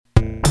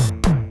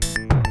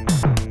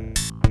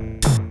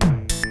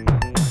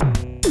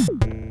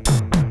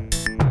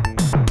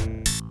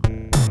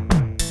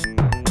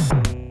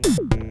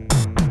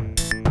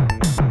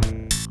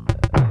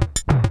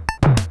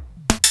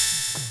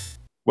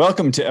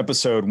Welcome to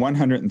episode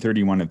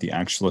 131 of the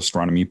Actual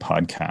Astronomy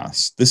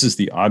Podcast. This is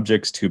the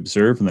objects to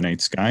observe in the night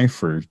sky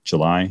for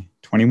July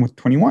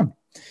 2021.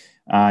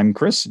 I'm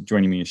Chris.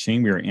 Joining me is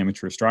Shane. We are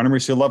amateur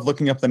astronomers who love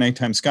looking up the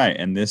nighttime sky,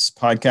 and this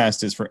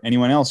podcast is for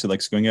anyone else who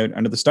likes going out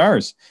under the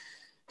stars.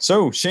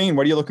 So, Shane,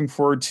 what are you looking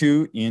forward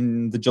to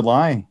in the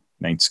July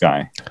night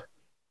sky?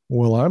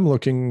 Well, I'm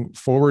looking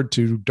forward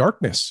to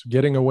darkness,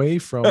 getting away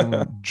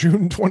from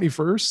June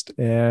 21st.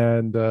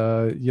 And,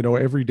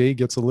 every day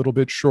gets a little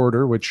bit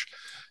shorter, which,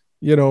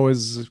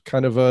 is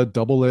kind of a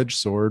double-edged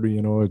sword.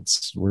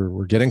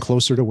 We're getting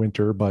closer to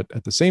winter, but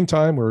at the same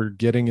time, we're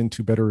getting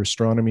into better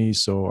astronomy.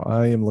 So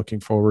I am looking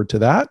forward to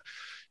that.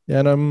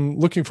 And I'm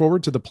looking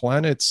forward to the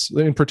planets,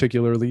 in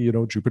particularly,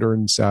 Jupiter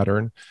and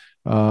Saturn,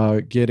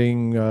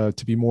 getting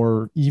to be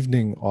more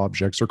evening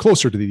objects or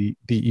closer to the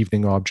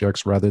evening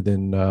objects rather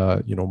than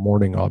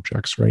morning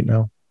objects right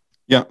now.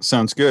 Yeah,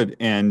 sounds good.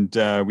 And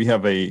we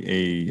have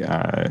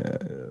a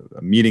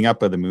meeting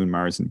up of the Moon,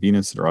 Mars, and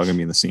Venus that are all going to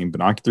be in the same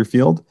binocular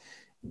field.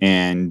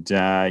 And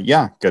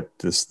got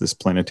this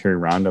planetary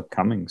roundup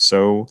coming.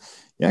 So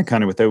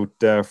kind of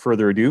without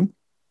further ado,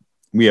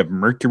 we have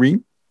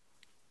Mercury,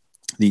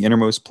 the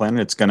innermost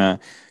planet. It's going to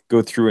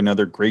go through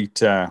another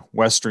great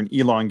western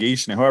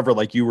elongation. However,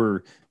 like you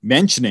were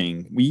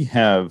mentioning, we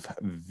have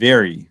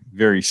very,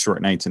 very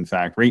short nights. In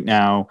fact, right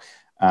now,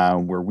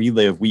 where we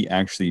live, we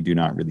actually do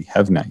not really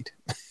have night.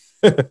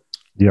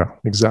 Yeah,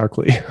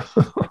 exactly.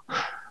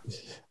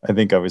 I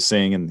think I was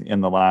saying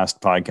in the last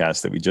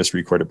podcast that we just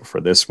recorded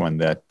before this one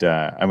that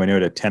I went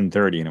out at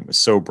 10:30 and it was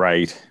so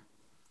bright.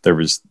 There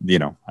was,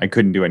 I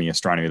couldn't do any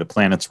astronomy. The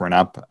planets weren't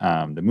up.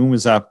 The moon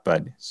was up,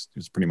 but it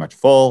was pretty much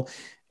full.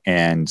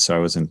 And so I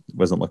wasn't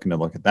looking to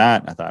look at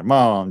that. I thought,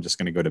 well, I'm just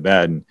going to go to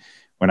bed, and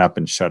went up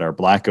and shut our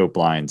blackout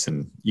blinds.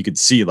 And you could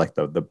see like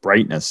the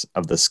brightness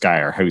of the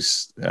sky. Our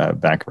house,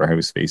 back of our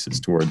house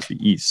faces towards the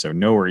east. So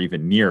nowhere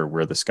even near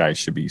where the sky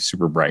should be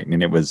super bright.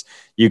 And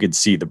you could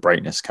see the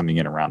brightness coming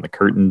in around the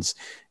curtains.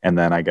 And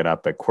then I got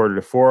up at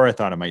 3:45. I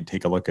thought I might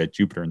take a look at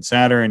Jupiter and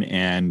Saturn,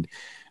 and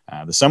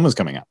the sun was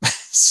coming up.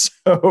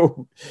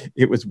 So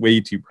it was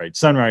way too bright.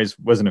 Sunrise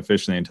wasn't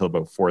officially until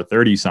about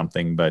 4:30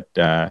 something, but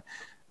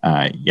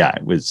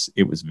it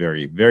was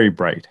very, very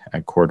bright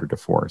at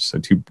 3:45. So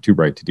too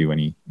bright to do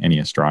any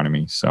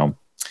astronomy. So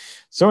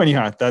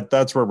anyhow,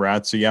 that's where we're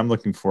at. So I'm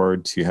looking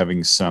forward to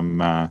having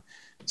some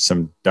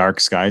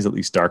dark skies, at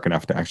least dark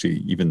enough to actually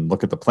even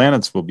look at the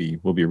planets. Will be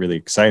really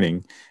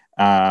exciting.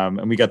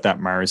 And we got that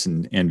Mars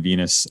and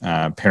Venus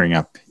pairing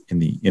up in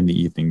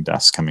the evening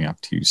dusk coming up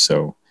too.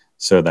 So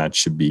that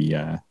should be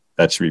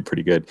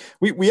pretty good.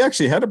 We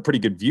actually had a pretty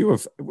good view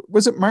of,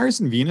 was it Mars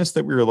and Venus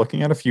that we were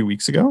looking at a few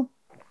weeks ago?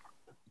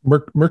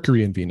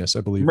 Mercury and Venus,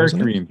 I believe.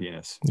 Mercury and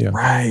Venus. Yeah.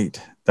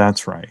 Right.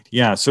 That's right.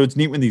 Yeah. So it's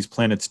neat when these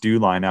planets do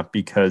line up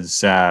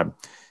because,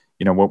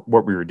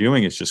 what we were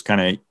doing is just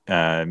kind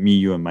of me,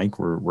 you, and Mike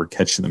were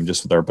catching them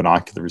just with our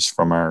binoculars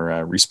from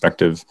our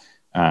respective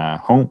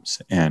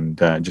homes, and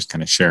just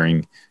kind of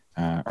sharing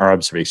our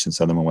observations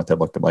of them and what they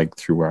looked like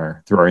through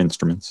our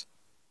instruments.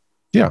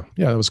 Yeah.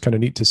 It was kind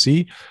of neat to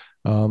see.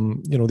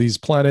 These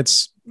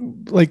planets,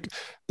 like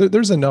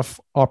there's enough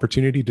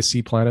opportunity to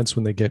see planets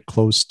when they get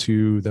close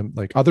to them,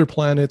 like other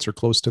planets or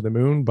close to the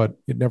moon, but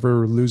it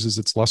never loses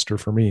its luster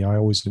for me. I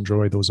always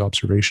enjoy those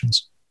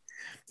observations.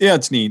 Yeah,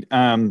 it's neat.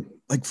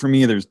 Like for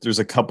me, there's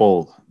a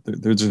couple,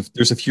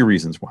 there's a few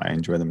reasons why I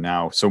enjoy them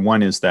now. So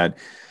one is that,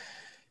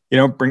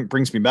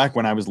 brings me back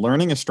when I was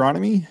learning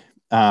astronomy.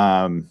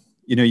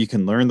 You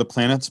can learn the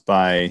planets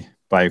by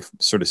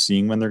sort of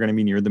seeing when they're going to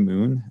be near the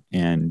moon,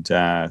 and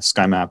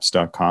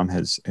skymaps.com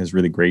has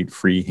really great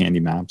free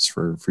handy maps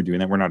for doing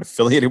that. We're not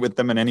affiliated with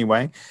them in any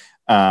way,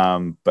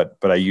 but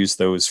I use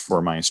those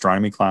for my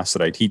astronomy class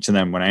that I teach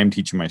them. When I am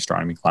teaching my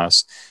astronomy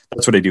class,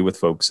 that's what I do with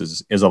folks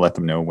is I'll let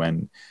them know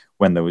when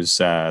those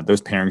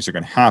pairings are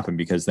going to happen,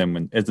 because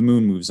then as the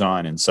moon moves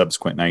on in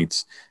subsequent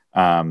nights,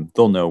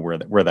 they'll know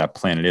where that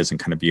planet is and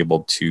kind of be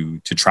able to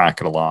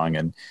track it along,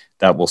 and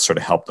that will sort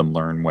of help them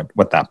learn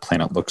what that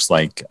planet looks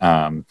like.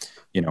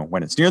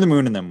 When it's near the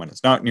moon, and then when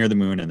it's not near the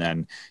moon, and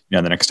then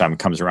the next time it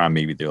comes around,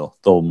 maybe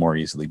they'll more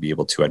easily be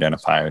able to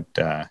identify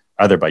it,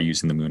 either by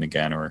using the moon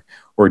again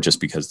or just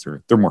because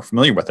they're more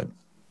familiar with it.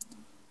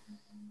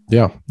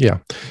 Yeah.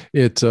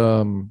 It's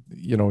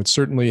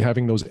certainly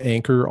having those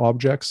anchor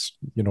objects,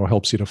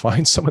 helps you to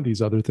find some of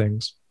these other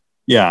things.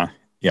 Yeah,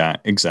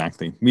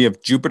 exactly. We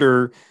have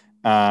Jupiter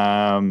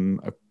in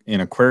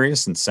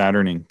Aquarius and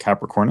Saturn in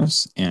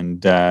Capricornus,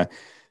 and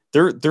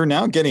they're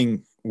now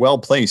getting well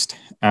placed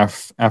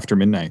after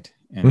midnight,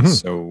 and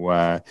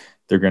so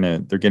they're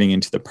getting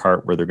into the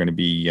part where they're going to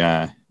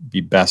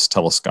be best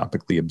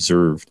telescopically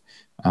observed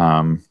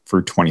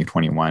for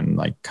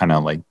 2021, kind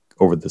of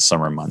over the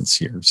summer months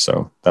here.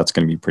 So that's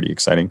going to be pretty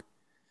exciting.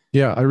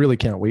 Yeah, I really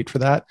can't wait for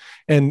that.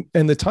 And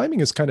the timing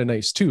is kind of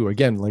nice too.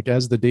 Again,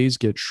 as the days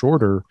get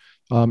shorter,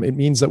 it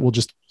means that we'll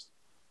just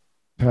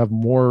have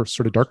more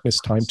sort of darkness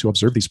time to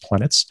observe these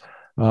planets.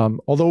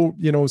 Although,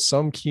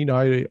 some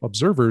keen-eye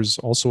observers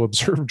also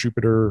observe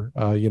Jupiter,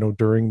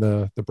 during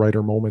the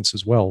brighter moments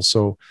as well.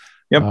 So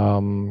Yep.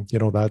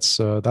 That's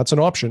an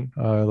option.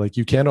 Like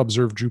you can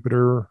observe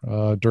Jupiter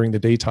during the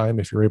daytime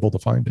if you're able to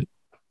find it.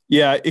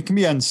 Yeah, it can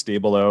be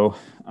unstable though.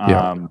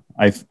 Yeah.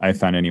 I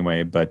found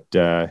anyway, but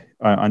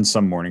on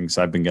some mornings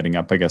I've been getting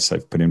up. I guess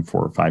I've put in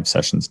 4 or 5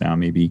 sessions now,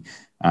 maybe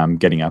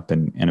getting up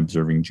and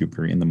observing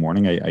Jupiter in the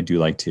morning. I do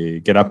like to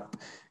get up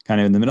kind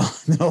of in the middle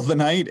of the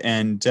night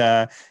and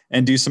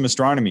do some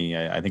astronomy.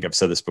 I think I've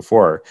said this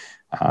before.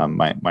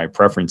 My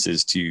preference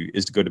is to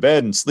go to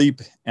bed and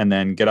sleep, and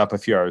then get up a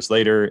few hours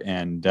later.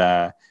 And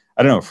I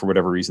don't know, for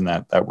whatever reason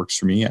that works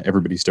for me.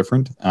 Everybody's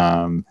different.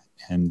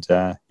 That's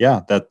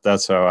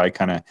how I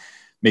kind of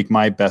make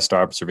my best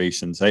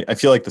observations. I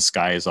feel like the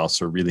sky is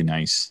also really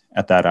nice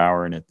at that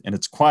hour, and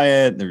it's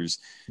quiet. There's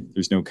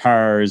no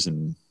cars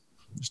and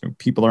there's no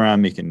people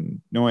around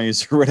making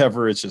noise or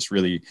whatever. It's just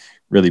really,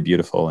 really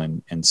beautiful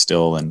and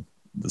still. And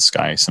the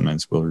sky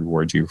sometimes will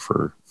reward you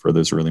for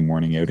those early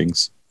morning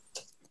outings.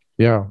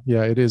 Yeah,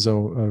 it is a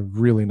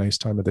really nice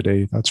time of the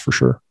day. That's for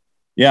sure.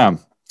 Yeah.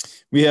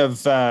 We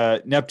have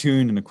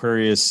Neptune and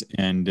Aquarius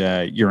and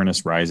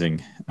Uranus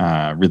rising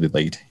really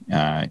late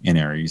in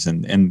Aries,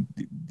 and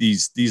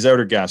these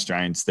outer gas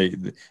giants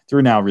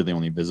they're now really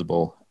only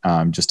visible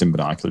just in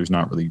binoculars,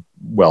 not really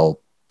well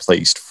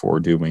placed for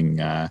doing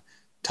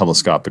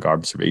telescopic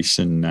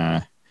observation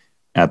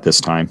at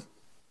this time.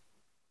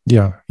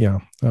 Yeah.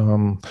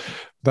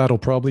 That'll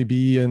probably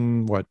be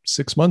in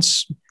 6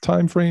 months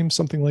time frame,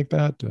 something like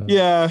that.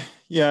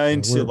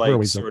 Into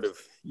like sort of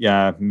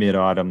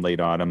mid-autumn, late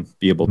autumn,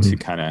 be able to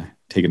kind of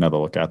take another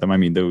look at them. I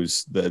mean,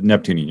 the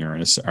Neptune and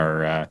Uranus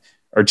are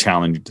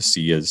challenging to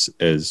see as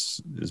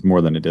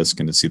more than a disk,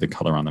 and to see the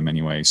color on them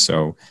anyway.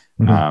 So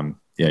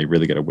you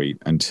really got to wait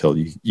until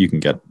you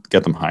can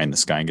get them high in the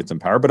sky and get some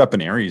power. But up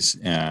in Aries,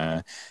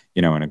 in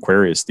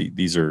Aquarius,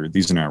 these are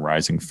now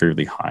rising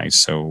fairly high,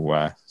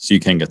 so you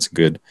can get some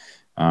good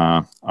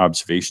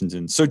observations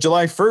in. So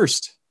July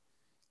 1st,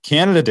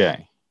 Canada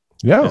Day,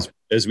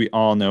 as we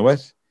all know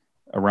it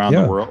around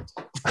the world,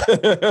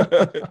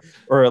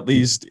 or at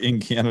least in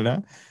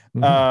Canada.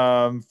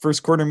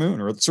 Last quarter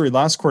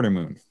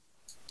moon.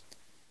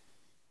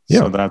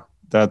 So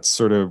that's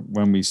sort of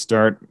when we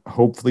start,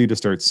 hopefully, to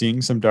start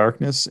seeing some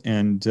darkness.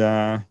 And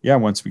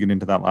once we get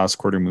into that last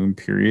quarter moon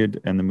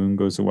period and the moon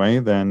goes away,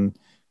 then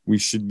we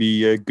should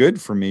be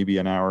good for maybe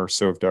an hour or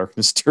so of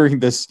darkness during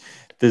this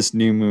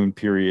new moon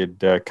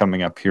period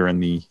coming up here in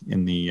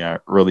the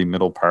early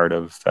middle part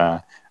of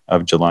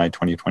July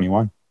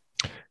 2021.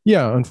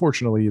 Yeah,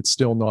 unfortunately, it's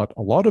still not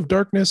a lot of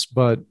darkness,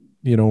 but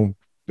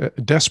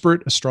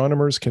desperate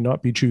astronomers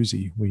cannot be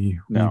choosy. We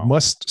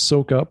must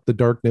soak up the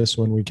darkness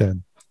when we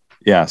can.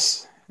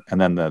 Yes. And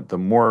then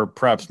the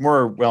perhaps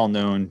more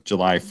well-known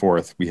July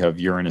 4th, we have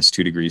Uranus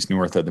 2 degrees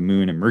north of the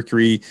moon, and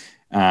Mercury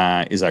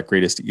is at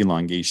greatest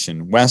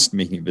elongation west,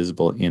 making it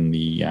visible in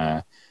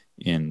the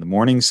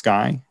morning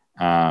sky.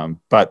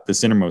 But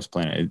this innermost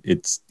planet,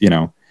 it's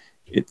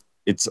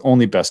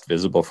only best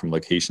visible from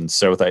location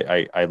south.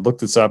 I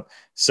looked this up,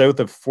 south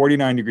of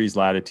 49 degrees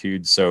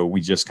latitude. So we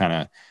just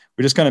kind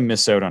of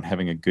miss out on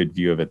having a good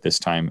view of it this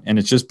time. And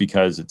it's just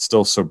because it's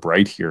still so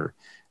bright here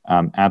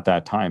at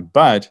that time.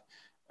 But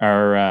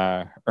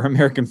our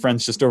American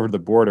friends just over the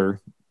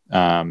border,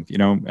 and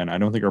I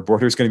don't think our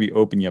border is going to be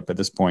open yet at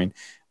this point,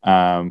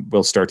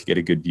 we'll start to get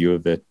a good view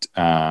of it,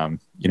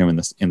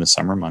 in the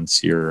summer months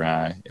here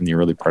in the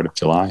early part of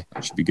July.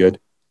 It should be good.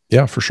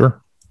 Yeah, for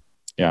sure.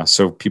 Yeah,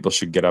 so people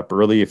should get up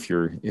early if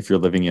you're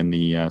living in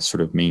the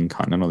sort of main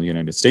continental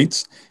United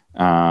States.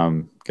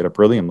 Get up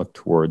early and look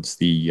towards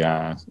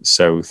the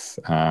south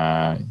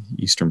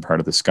eastern part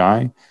of the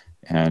sky,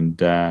 and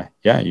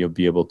you'll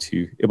be able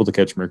to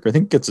catch Mercury. I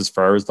think it gets as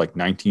far as like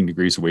 19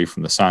 degrees away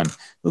from the sun,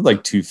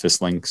 like 2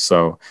 fist lengths.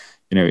 So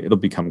it'll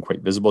become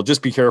quite visible.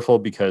 Just be careful,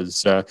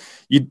 because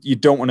you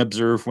don't want to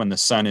observe when the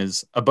sun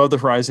is above the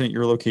horizon at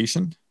your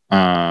location,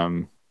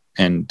 and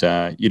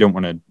you don't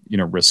want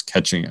to risk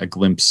catching a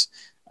glimpse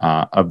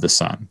of the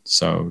sun.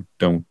 So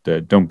don't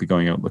be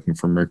going out looking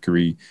for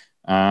Mercury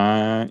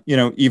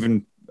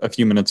even a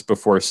few minutes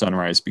before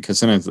sunrise, because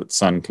sometimes the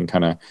sun can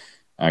kind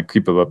of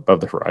creep above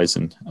the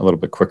horizon a little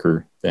bit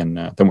quicker than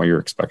what you're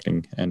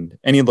expecting, and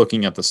any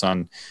looking at the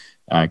sun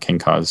can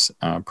cause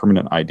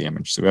permanent eye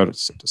damage. So we have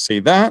to say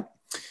that.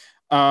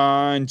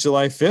 On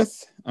July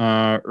 5th,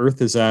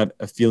 Earth is at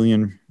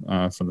aphelion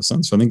from the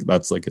sun. So I think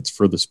that's like its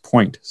furthest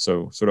point.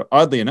 So sort of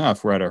oddly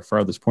enough, we're at our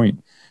farthest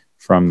point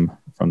from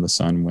the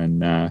sun when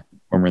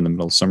we're in the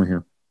middle of summer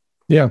here.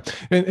 Yeah.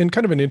 And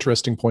kind of an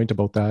interesting point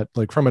about that,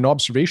 like from an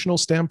observational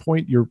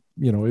standpoint,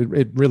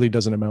 it really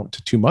doesn't amount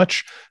to too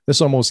much. This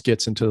almost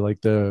gets into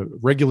like the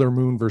regular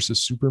moon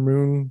versus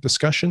supermoon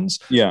discussions.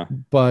 Yeah.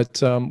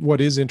 But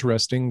what is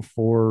interesting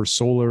for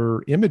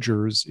solar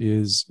imagers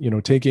is,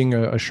 taking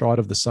a shot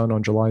of the sun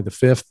on July the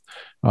 5th,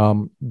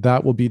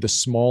 that will be the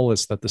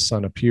smallest that the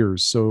sun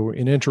appears. So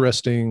an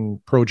interesting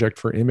project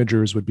for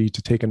imagers would be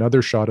to take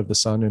another shot of the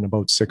sun in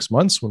about 6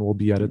 months when we'll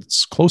be at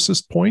its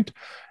closest point,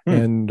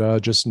 and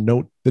just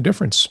note the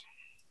difference.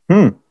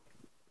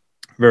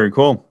 Very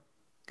cool.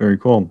 Very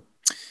cool.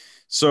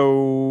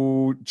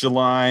 So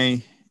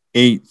July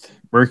 8th,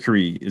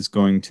 Mercury is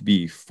going to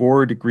be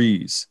 4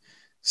 degrees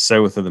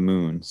south of the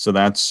moon. So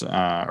that's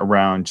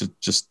around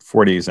just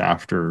 4 days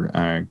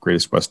after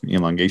greatest western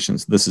elongation.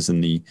 So this is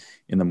in the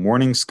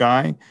morning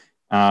sky.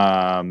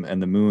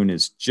 And the moon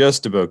is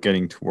just about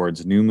getting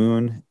towards new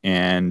moon.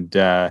 And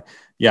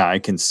yeah, I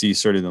can see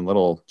sort of the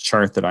little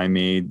chart that I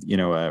made,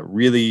 a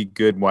really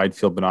good wide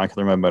field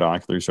binocular. My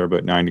binoculars are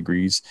about 9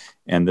 degrees,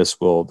 and this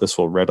will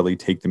readily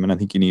take them in. I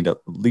think you need at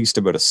least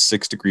about a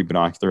 6-degree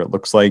binocular, it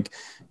looks like,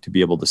 to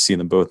be able to see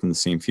them both in the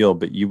same field.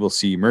 But you will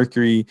see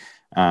Mercury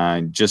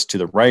just to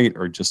the right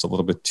or just a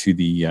little bit to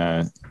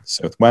the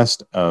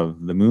southwest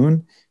of the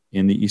moon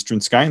in the eastern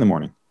sky in the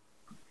morning.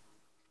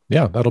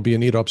 Yeah, that'll be a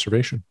neat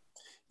observation.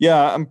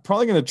 Yeah, I'm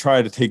probably going to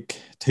try to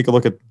take a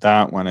look at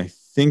that one. I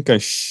think I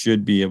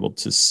should be able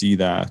to see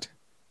that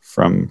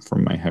from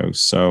my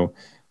house. So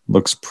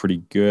looks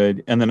pretty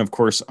good. And then, of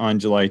course, on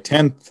July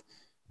 10th,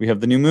 we have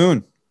the new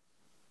moon.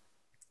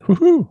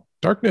 Woohoo!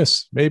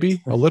 Darkness,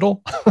 maybe a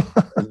little.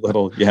 A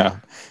little, yeah,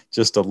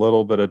 just a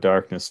little bit of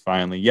darkness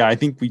finally. Yeah, I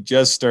think we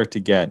just start to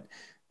get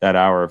that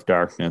hour of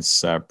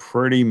darkness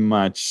pretty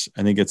much.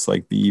 I think it's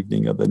like the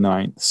evening of the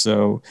 9th.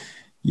 So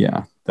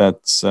yeah,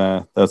 that's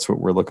what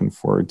we're looking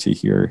forward to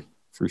here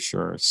for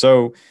sure.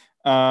 So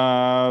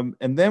and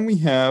then we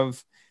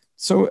have,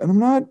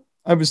 and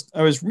I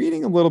was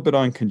reading a little bit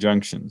on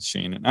conjunctions,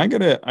 Shane, and I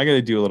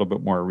gotta do a little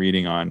bit more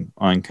reading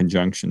on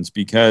conjunctions,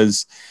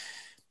 because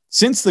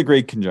since the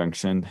Great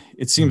Conjunction,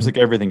 it seems like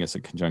everything is a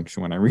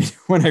conjunction when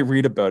I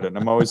read about it. And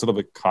I'm always a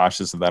little bit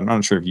cautious of that. I'm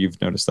not sure if you've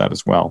noticed that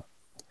as well.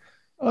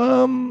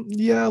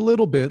 Yeah, a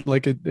little bit.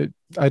 Like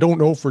I don't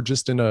know if we're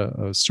just in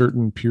a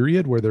certain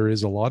period where there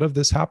is a lot of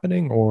this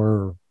happening,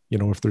 or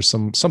if there's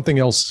something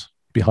else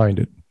behind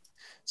it.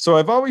 So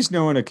I've always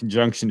known a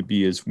conjunction to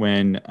be is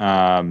when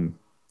the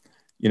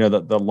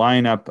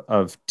lineup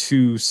of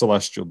two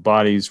celestial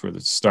bodies, whether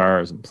it's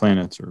stars and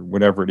planets or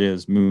whatever it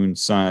is, moon,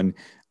 sun,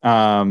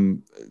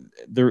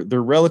 they're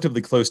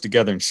relatively close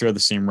together and share the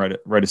same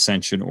right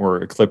ascension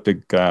or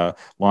ecliptic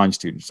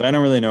longitude. So I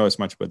don't really know as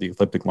much about the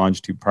ecliptic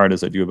longitude part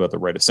as I do about the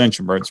right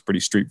ascension part. It's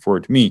pretty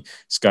straightforward to me.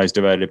 Sky's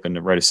divided up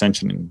into right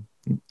ascension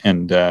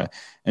and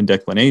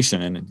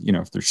declination, and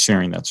if they're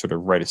sharing that sort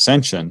of right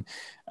ascension,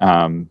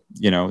 then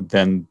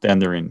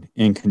they're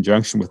in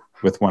conjunction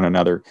with one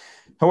another.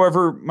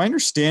 However, my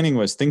understanding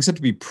was things had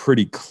to be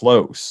pretty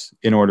close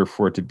in order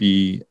for it to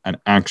be an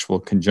actual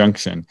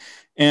conjunction.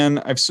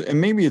 And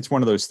maybe it's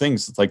one of those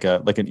things. It's like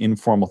an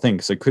informal thing,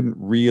 because I couldn't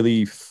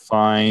really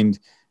find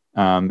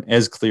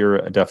as clear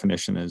a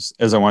definition as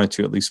I wanted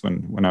to, at least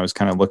when I was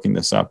kind of looking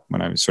this up,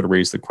 when I was sort of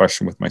raised the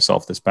question with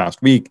myself this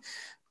past week.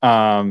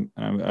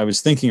 I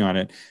was thinking on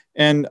it,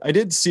 and I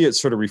did see it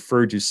sort of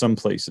referred to some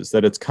places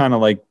that it's kind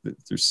of like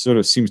there sort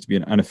of seems to be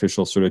an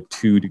unofficial sort of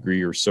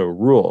 2-degree or so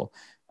rule.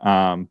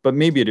 But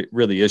maybe it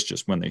really is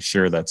just when they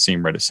share that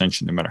same right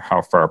ascension, no matter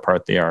how far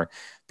apart they are,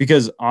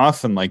 because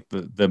often like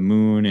the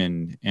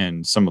moon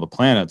and some of the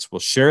planets will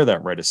share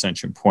that right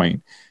ascension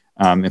point.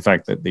 In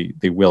fact, that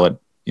they will at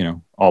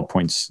all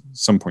points,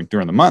 some point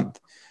during the month.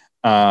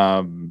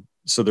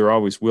 So there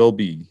always will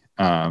be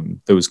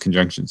those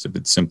conjunctions if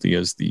it simply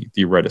is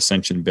the right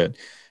ascension bit.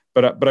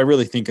 But I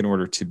really think in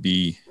order to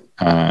be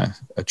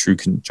a true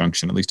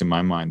conjunction, at least in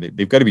my mind,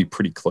 they've got to be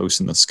pretty close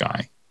in the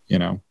sky.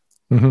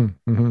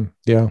 Mm-hmm, mm-hmm.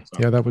 Yeah,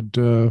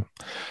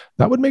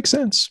 that would make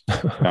sense.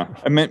 Yeah,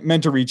 I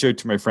meant to reach out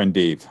to my friend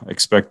Dave.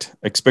 Expect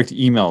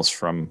emails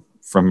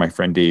from my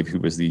friend Dave, who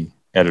was the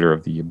editor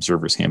of the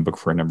Observer's Handbook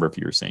for a number of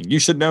years, saying you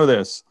should know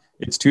this.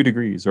 It's 2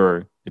 degrees,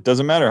 or it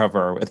doesn't matter how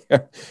far away they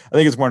are. I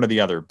think it's one or the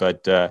other,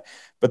 but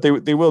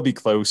they will be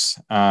close.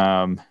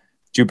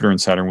 Jupiter and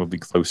Saturn will be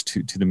close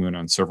to the moon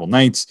on several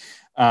nights.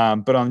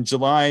 But on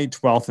July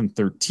 12th and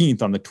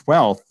 13th, on the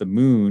 12th, the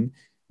moon,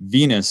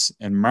 Venus,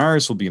 and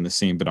Mars will be in the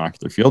same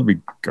binocular field,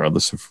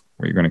 regardless of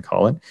what you're going to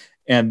call it.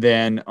 And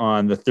then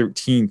on the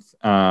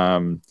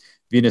 13th,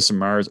 Venus and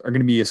Mars are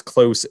going to be as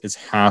close as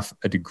half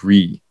a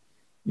degree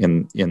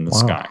in the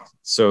sky.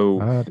 So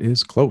that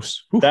is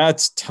close. Whew.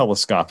 That's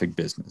telescopic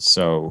business.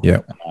 So,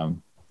 yeah.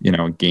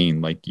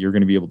 Again, like you're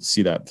going to be able to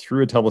see that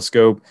through a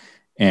telescope,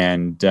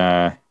 and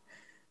that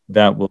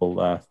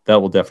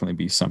will definitely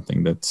be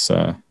something that's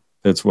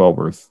well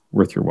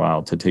worth your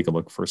while to take a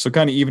look for. So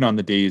kind of even on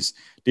the days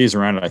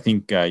around it, I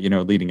think,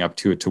 leading up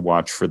to it, to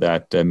watch for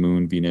that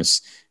moon,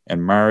 Venus,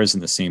 and Mars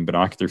in the same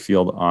binocular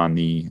field on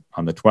the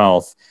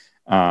 12th.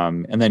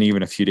 And then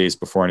even a few days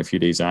before and a few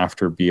days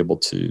after, be able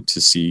to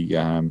see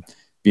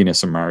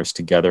Venus and Mars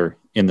together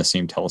in the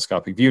same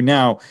telescopic view.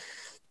 Now,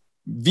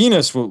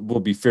 Venus will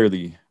be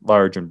fairly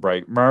large and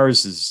bright.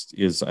 Mars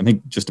is I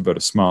think just about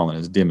as small and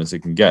as dim as it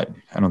can get.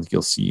 I don't think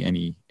you'll see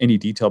any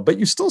detail, but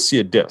you still see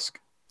a disk.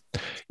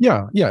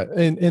 Yeah.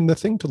 And the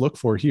thing to look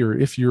for here,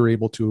 if you're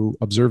able to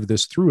observe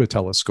this through a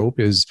telescope,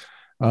 is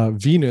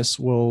Venus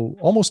will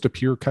almost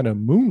appear kind of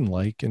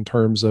moon-like in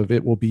terms of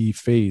it will be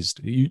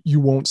phased. You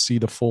won't see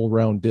the full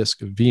round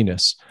disk of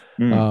Venus.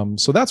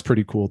 So that's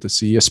pretty cool to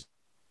see,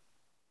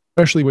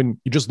 especially when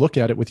you just look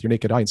at it with your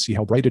naked eye and see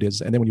how bright it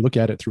is. And then when you look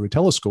at it through a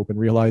telescope and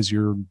realize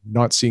you're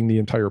not seeing the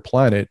entire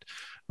planet,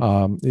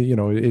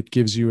 it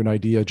gives you an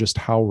idea just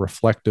how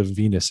reflective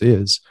Venus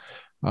is.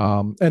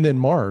 And then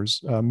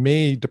Mars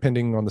may,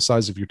 depending on the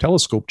size of your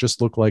telescope,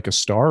 just look like a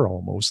star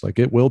almost. Like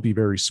it will be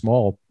very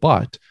small,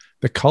 but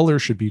the color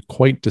should be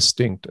quite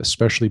distinct,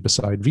 especially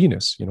beside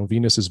Venus.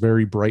 Venus is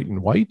very bright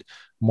and white.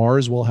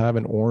 Mars will have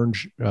an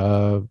orange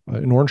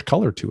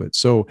color to it.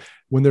 So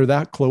when they're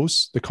that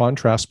close, the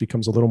contrast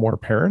becomes a little more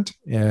apparent,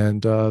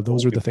 and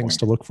those are the things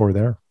to look for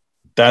there.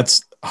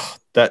 That's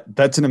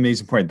an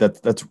amazing point.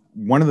 That's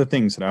one of the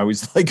things that I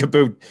always like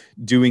about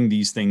doing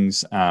these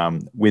things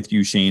with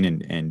you, Shane,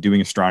 and doing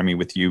astronomy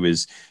with you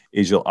is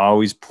you'll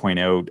always point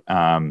out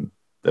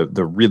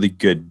the really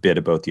good bit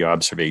about the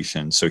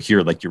observation. So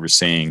here, like you were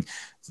saying,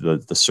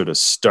 the sort of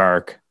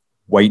stark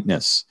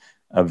whiteness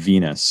of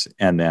Venus,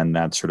 and then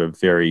that sort of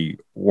very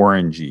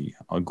orangey,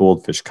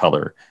 goldfish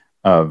color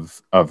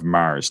of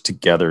Mars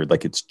together,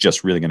 like it's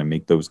just really going to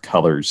make those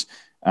colors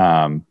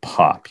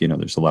pop.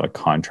 There's a lot of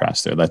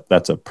contrast there.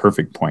 That's a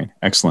perfect point.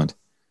 Excellent.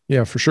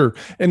 Yeah, for sure.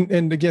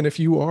 And again, if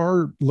you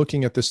are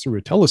looking at this through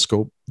a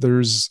telescope,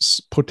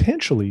 there's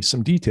potentially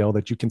some detail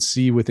that you can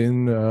see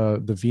within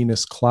the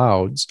Venus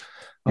clouds.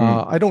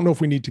 I don't know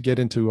if we need to get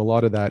into a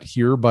lot of that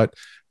here, but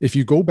if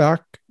you go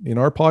back in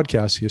our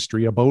podcast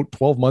history, about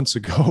 12 months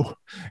ago,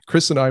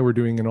 Chris and I were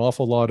doing an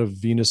awful lot of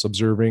Venus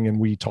observing, and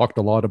we talked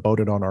a lot about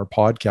it on our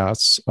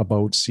podcasts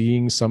about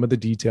seeing some of the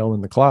detail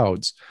in the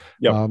clouds.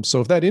 Yep. So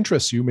if that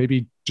interests you,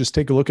 maybe just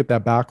take a look at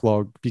that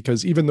backlog,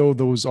 because even though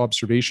those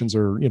observations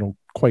are,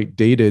 quite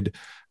dated,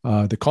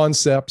 the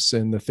concepts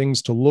and the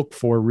things to look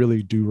for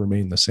really do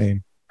remain the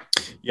same.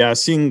 Yeah,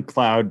 seeing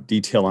cloud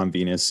detail on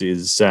Venus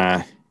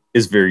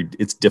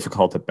it's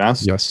difficult at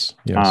best. Yes.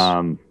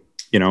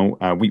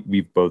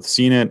 We've both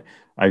seen it.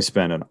 I've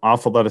spent an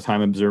awful lot of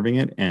time observing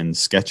it and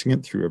sketching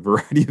it through a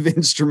variety of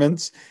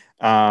instruments.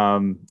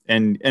 And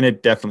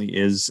it definitely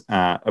is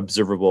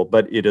observable,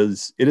 but it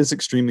is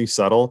extremely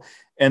subtle.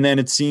 And then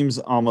it seems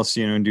almost,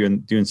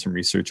 doing some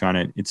research on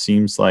it, it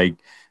seems like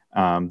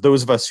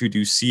those of us who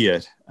do see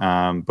it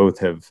both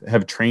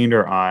have trained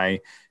our eye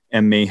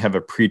and may have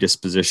a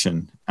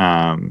predisposition,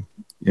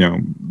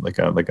 like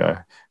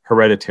a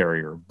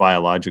hereditary or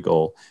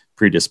biological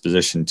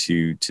predisposition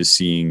to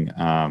seeing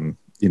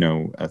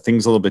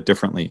things a little bit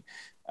differently,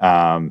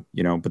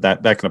 but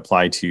that can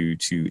apply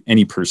to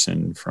any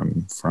person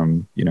from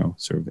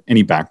sort of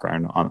any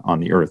background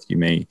on the earth. You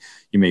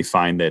may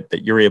find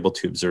that you're able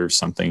to observe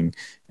something,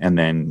 and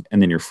then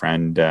your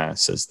friend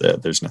says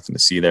that there's nothing to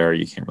see there,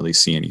 you can't really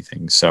see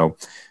anything. So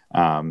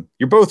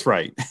you're both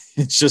right.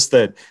 It's just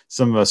that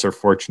some of us are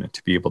fortunate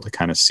to be able to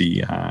kind of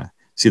see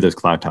those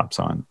cloud tops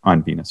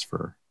on Venus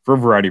for a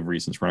variety of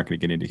reasons we're not going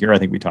to get into here. I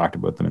think we talked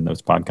about them in those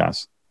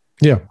podcasts.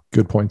 Yeah,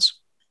 good points.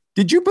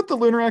 Did you put the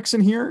Lunar X in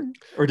here,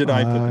 or did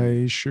I put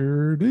them? I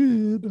sure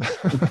did.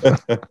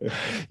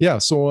 Yeah,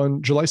 so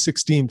on July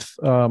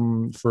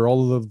 16th, for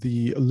all of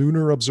the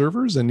lunar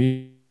observers, and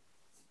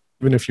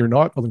even if you're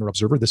not a lunar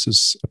observer, this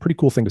is a pretty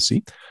cool thing to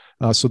see.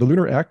 So the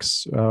Lunar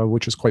X,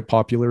 which is quite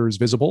popular, is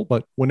visible,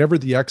 but whenever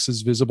the X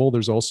is visible,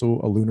 there's also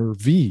a lunar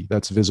V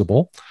that's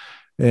visible.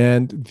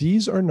 And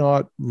these are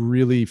not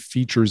really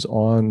features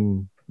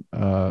on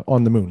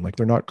the moon. Like,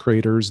 they're not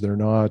craters. They're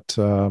not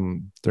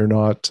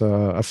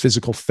a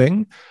physical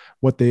thing.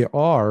 What they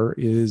are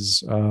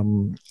is, I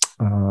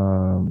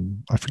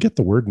forget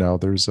the word now.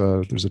 There's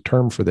a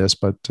term for this,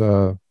 but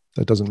that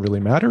doesn't really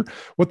matter.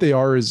 What they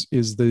are is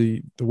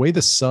the way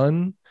the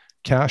sun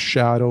casts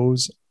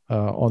shadows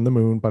on the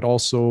moon, but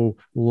also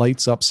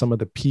lights up some of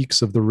the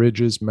peaks of the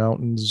ridges,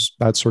 mountains,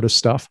 that sort of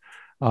stuff.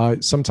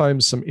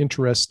 Sometimes some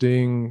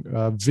interesting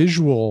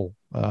visual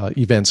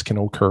events can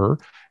occur,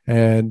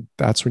 and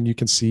that's when you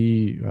can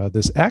see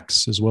this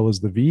X as well as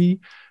the V.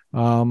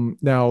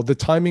 Now, the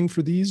timing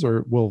for these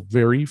will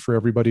vary for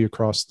everybody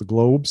across the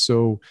globe.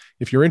 So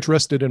if you're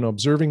interested in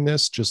observing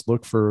this, just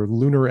look for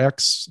Lunar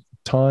X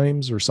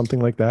times or something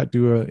like that.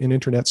 Do an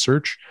internet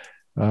search.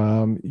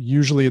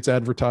 Usually it's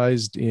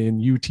advertised in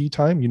UT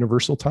time,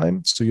 Universal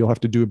Time. So you'll have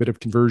to do a bit of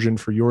conversion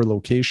for your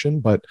location.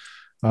 But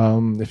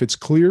if it's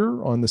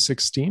clear on the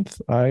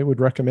 16th, I would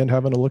recommend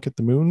having a look at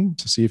the moon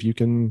to see if you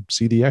can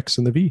see the X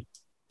and the V.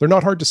 They're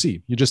not hard to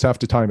see. You just have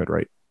to time it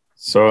right.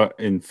 So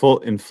in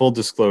full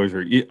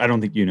disclosure, I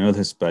don't think you know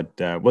this, but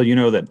you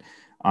know that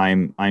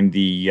I'm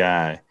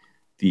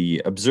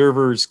the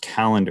observer's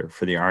calendar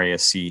for the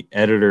RASC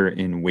editor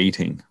in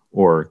waiting,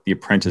 or the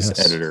apprentice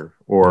editor,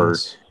 or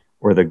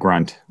the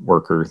grunt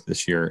worker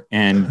this year.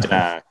 And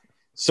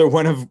so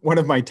one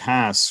of my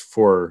tasks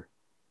for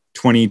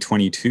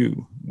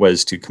 2022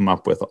 was to come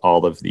up with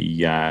all of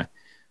the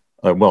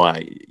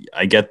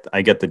I get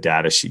the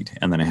data sheet,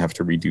 and then I have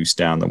to reduce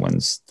down the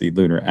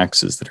Lunar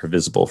X's that are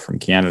visible from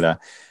Canada.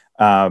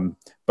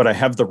 But I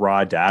have the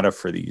raw data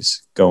for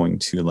these going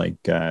to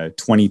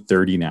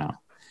 2030 now.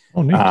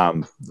 Oh,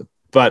 neat.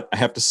 But I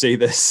have to say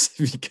this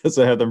because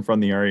I have them from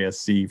the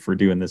RASC for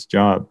doing this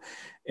job.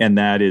 And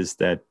that is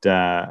that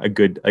a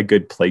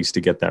good place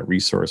to get that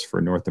resource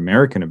for North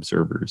American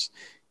observers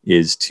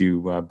is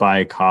to buy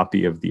a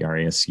copy of the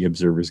RASC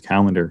Observers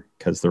Calendar,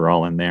 because they're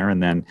all in there.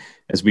 And then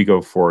as we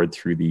go forward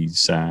through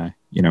these,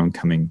 in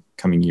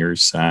coming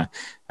years,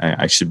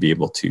 I should be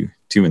able to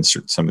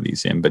insert some of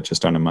these in, but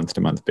just on a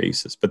month-to-month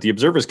basis. But the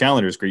Observers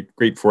Calendar is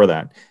great for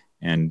that.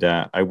 And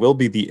I will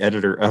be the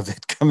editor of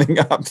it coming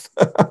up.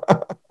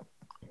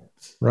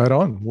 Right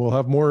on. We'll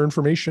have more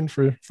information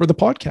for the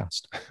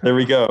podcast. There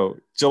we go.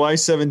 July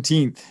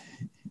 17th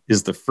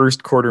is the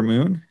first quarter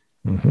moon.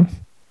 Mm-hmm.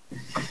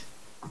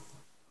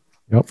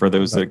 Yep. For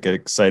those that get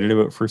excited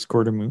about first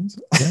quarter moons.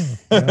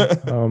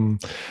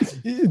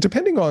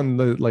 Depending on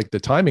the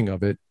timing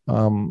of it,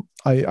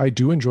 I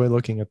do enjoy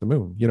looking at the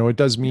moon. It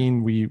does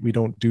mean we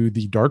don't do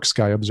the dark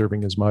sky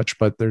observing as much,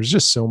 but there's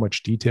just so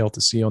much detail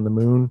to see on the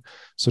moon.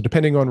 So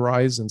depending on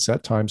rise and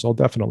set times, I'll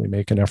definitely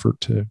make an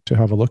effort to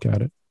have a look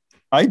at it.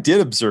 I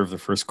did observe the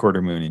first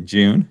quarter moon in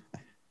June.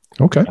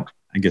 Okay.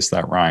 I guess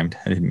that rhymed.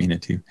 I didn't mean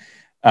it to.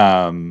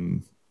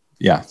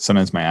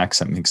 Sometimes my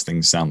accent makes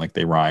things sound like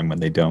they rhyme when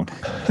they don't.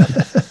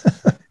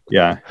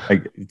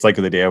 It's like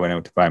the day I went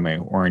out to buy my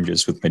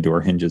oranges with my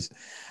door hinges.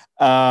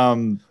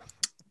 July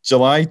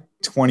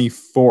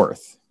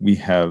 24th, we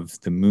have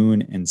the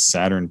moon and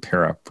Saturn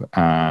pair up.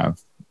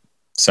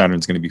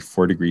 Saturn's going to be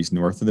 4 degrees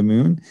north of the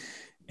moon,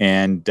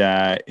 and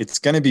it's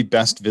going to be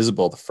best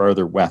visible the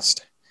farther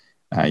west.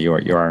 You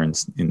are in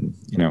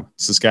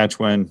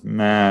Saskatchewan,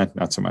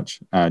 not so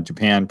much.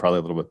 Japan, probably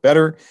a little bit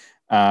better.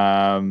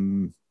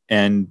 And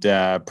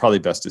probably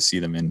best to see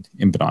them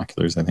in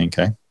binoculars, I think.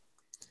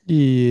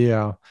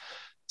 Yeah.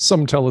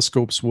 Some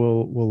telescopes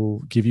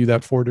will give you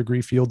that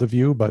 4-degree field of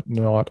view, but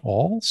not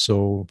all.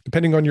 So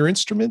depending on your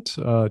instrument,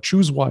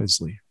 choose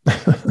wisely.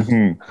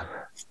 Mm-hmm.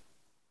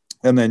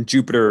 And then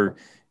Jupiter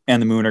and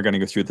the moon are going to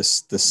go through the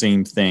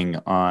same thing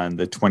on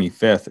the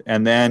 25th.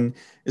 And then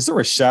is there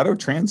a shadow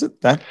transit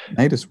that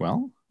night as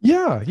well?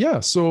 Yeah.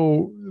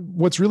 So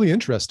what's really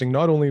interesting,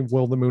 not only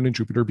will the moon and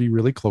Jupiter be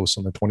really close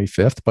on the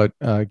 25th, but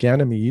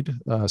Ganymede,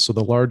 so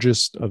the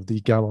largest of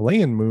the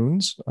Galilean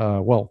moons,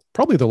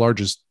 probably the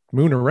largest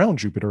moon around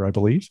Jupiter, I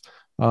believe,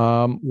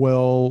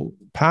 will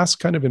pass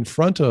kind of in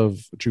front of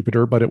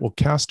Jupiter, but it will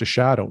cast a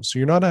shadow. So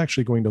you're not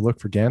actually going to look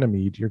for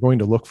Ganymede. You're going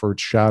to look for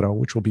its shadow,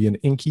 which will be an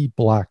inky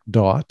black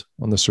dot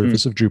on the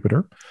surface of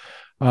Jupiter.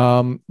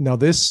 Now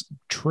this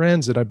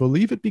transit, I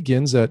believe it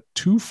begins at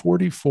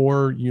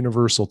 2:44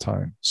 Universal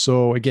Time.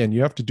 So again,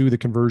 you have to do the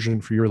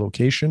conversion for your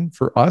location.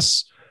 For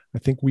us, I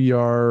think we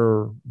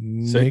are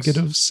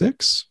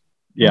 -6.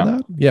 Yeah.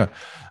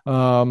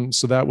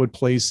 So that would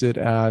place it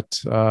at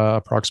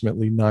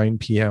approximately 9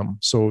 p.m.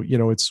 So,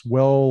 it's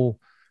dark.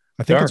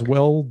 It's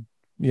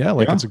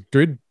a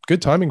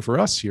good timing for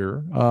us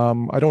here.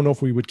 I don't know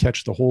if we would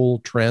catch the whole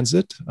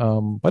transit.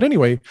 But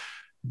anyway,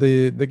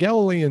 the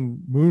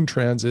Galilean moon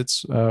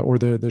transits or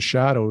the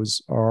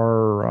shadows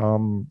are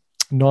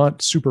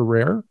not super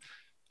rare.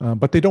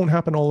 But they don't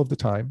happen all of the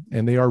time,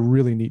 and they are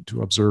really neat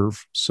to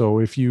observe. So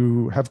if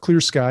you have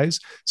clear skies,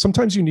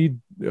 sometimes you need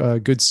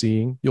good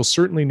seeing. You'll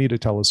certainly need a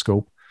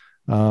telescope.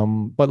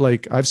 But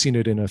like I've seen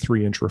it in a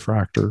 3-inch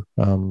refractor.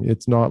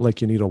 It's not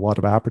like you need a lot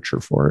of aperture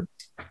for it.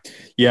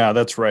 Yeah,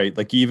 that's right.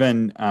 Like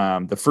even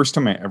the first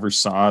time I ever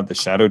saw the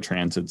shadow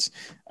transits,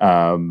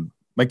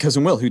 my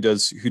cousin Will, who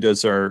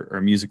does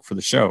our music for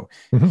the show,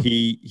 mm-hmm.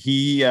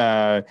 he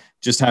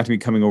just happened to be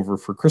coming over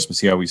for Christmas.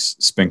 He always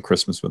spent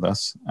Christmas with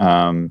us.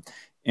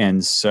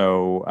 And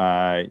so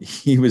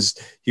he was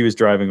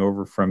driving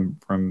over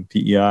from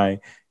PEI,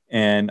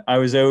 and I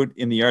was out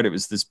in the yard. It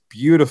was this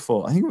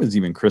beautiful, I think it was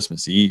even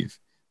Christmas Eve.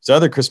 It was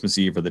either Christmas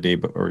Eve or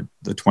or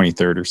the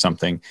 23rd or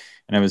something.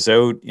 And I was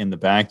out in the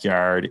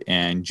backyard,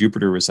 and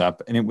Jupiter was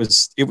up, and it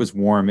was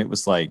warm. It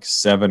was like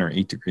 7 or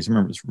 8 degrees. I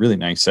remember it was really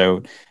nice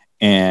out,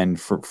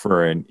 and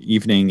for an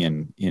evening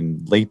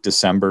in late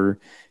December.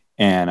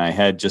 And I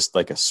had just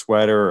like a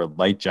sweater or a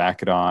light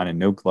jacket on and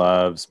no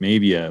gloves,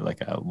 maybe a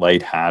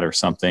light hat or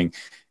something.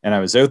 And I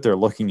was out there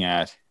looking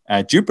at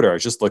Jupiter. I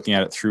was just looking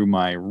at it through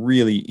my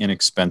really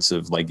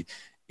inexpensive, like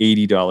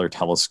 $80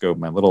 telescope,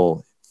 my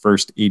little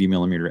first 80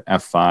 millimeter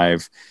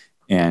F5.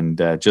 And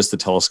just the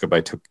telescope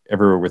I took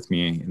everywhere with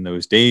me in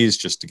those days,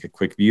 just to get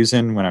quick views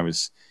in when I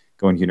was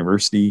going to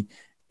university.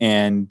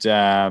 And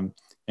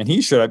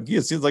he showed up.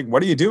 He's like,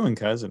 "What are you doing,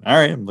 cousin?" "All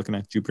right, I'm looking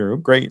at Jupiter." "Oh,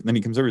 great." And then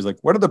he comes over. He's like,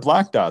 "What are the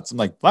black dots?" I'm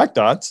like, "Black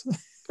dots?"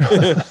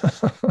 Then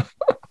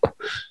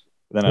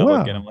I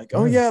look at him like,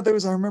 "Oh yeah,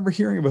 those. I remember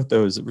hearing about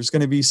those. There was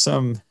going to be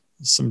some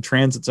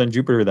transits on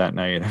Jupiter that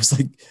night." I was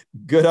like,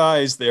 "Good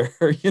eyes there."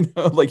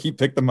 Like he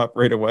picked them up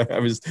right away.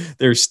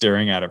 They were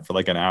staring at it for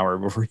like an hour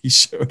before he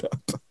showed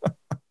up.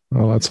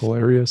 Oh, that's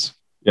hilarious.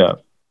 Yeah,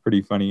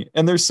 pretty funny.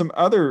 And there's some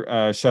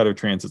other shadow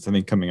transits, I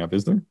think, coming up,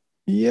 is there?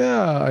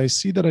 Yeah, I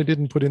see that I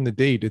didn't put in the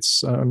date.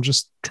 It's I'm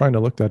just trying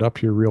to look that up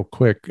here real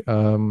quick.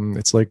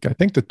 It's like I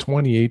think the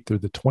 28th or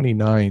the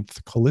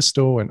 29th,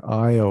 Callisto and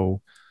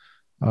Io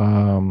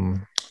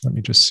Let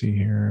me just see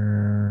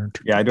here.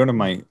 Yeah,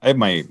 I have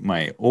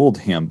my old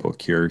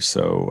handbook here.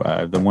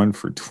 So the one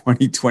for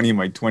 2020,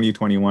 my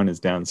 2021 is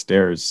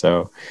downstairs.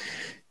 So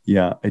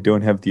yeah, I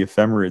don't have the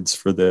ephemerides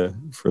for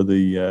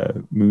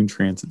the moon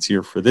transits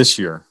here for this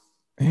year.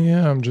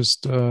 Yeah, I'm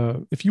just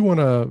if you want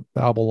to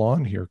babble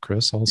on here,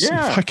 Chris, I'll see if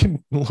Yeah. I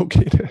can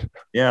locate it.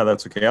 Yeah,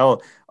 that's okay.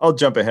 I'll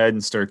jump ahead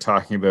and start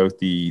talking about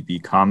the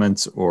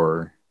comments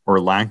or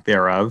lack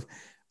thereof.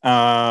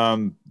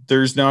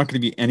 There's not going to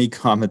be any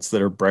comets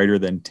that are brighter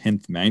than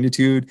 10th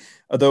magnitude,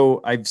 although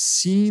I've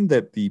seen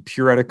that the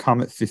periodic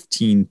comet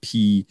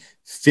 15P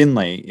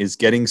Finlay is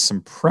getting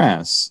some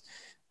press,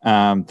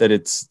 that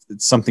it's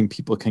something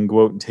people can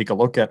go out and take a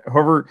look at.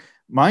 However,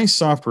 my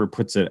software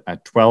puts it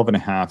at 12 and a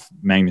half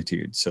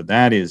magnitude. So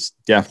that is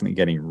definitely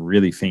getting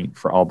really faint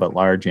for all but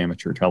large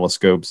amateur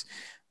telescopes.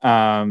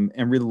 And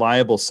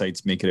reliable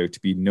sites make it out to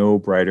be no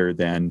brighter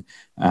than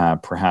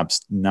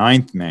perhaps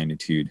ninth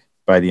magnitude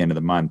by the end of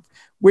the month,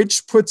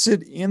 which puts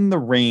it in the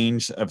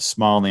range of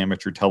small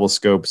amateur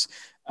telescopes.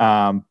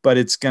 But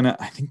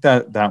I think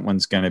that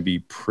one's gonna be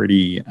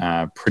pretty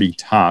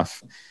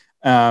tough.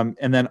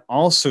 And then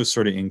also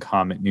sort of in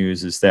comet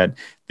news is that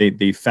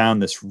they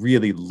found this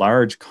really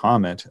large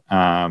comet.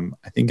 I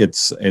think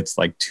it's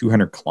like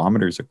 200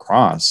 kilometers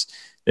across.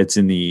 That's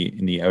in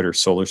the outer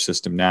solar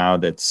system now.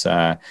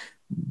 That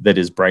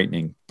is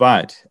brightening,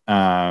 but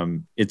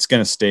it's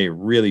going to stay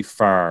really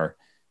far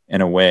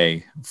and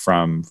away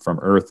from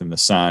Earth and the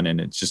sun, and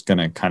it's just going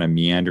to kind of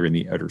meander in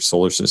the outer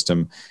solar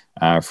system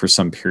for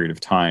some period of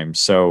time.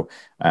 So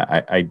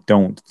I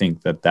don't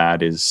think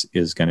that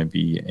is going to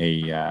be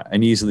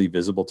an easily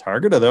visible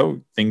target.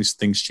 Although things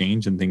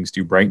change and things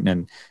do brighten,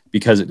 and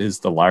because it is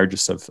the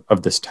largest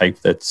of this type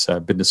that's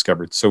been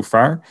discovered so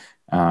far,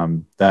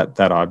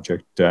 that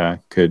object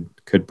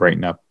could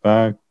brighten up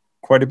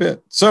quite a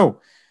bit. So.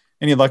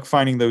 Any luck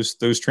finding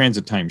those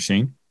transit times,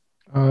 Shane?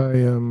 I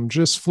am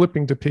just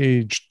flipping to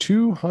page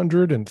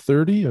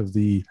 230 of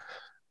the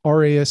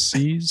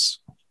RASC's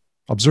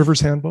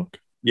Observer's Handbook.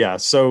 Yeah,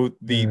 so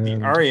the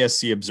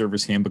RASC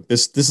Observer's Handbook.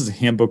 This is a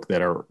handbook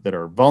that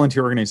our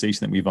volunteer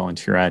organization that we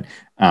volunteer at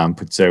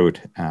puts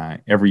out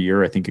every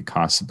year. I think it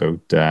costs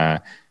about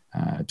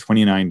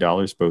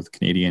 $29, both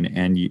Canadian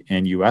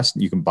and US.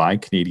 You can buy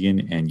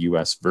Canadian and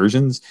US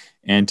versions,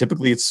 and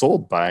typically it's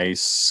sold by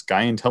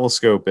Sky and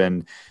Telescope.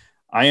 And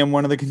I am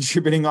one of the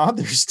contributing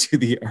authors to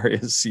the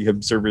RASC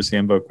Observer's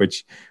Handbook,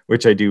 which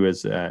I do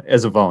as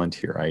a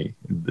volunteer.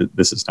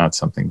 This is not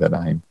something that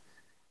I'm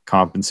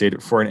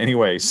compensated for in any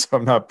way, so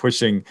I'm not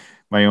pushing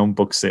my own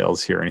book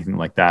sales here or anything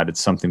like that.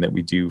 It's something that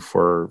we do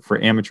for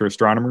amateur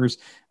astronomers,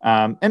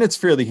 and it's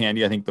fairly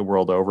handy, I think, the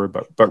world over.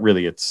 But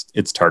really,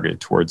 it's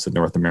targeted towards the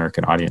North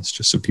American audience,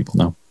 just so people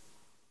know.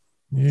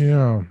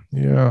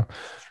 Yeah.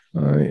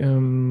 I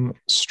am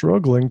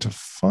struggling to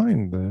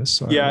find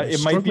this. Yeah,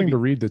 it might be to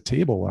read the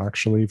table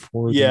actually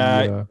for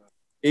the.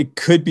 It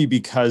could be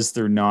because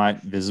they're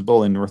not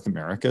visible in North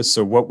America.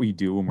 So what we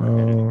do when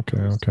we're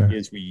editing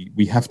is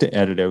we have to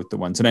edit out the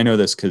ones, and I know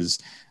this because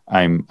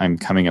I'm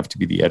coming up to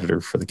be the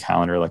editor for the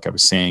calendar, like I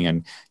was saying,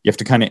 and you have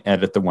to kind of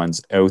edit the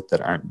ones out that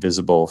aren't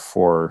visible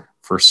for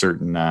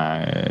certain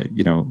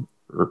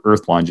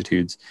Earth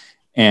longitudes.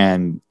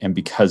 And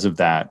because of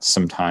that,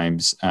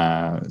 sometimes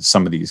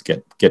some of these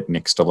get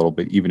nixed a little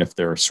bit, even if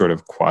they're sort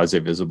of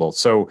quasi-visible.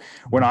 So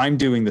when I'm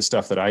doing the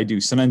stuff that I do,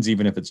 sometimes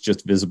even if it's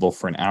just visible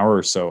for an hour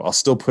or so, I'll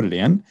still put it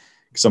in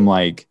because I'm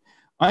like,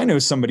 I know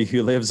somebody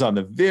who lives on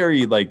the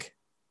very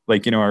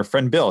our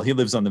friend Bill. He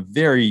lives on the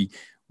very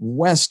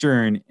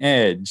western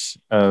edge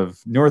of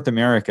North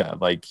America.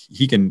 Like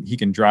he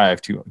can drive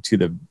to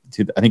the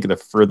I think the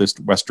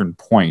furthest western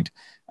point,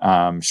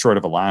 short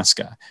of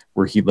Alaska,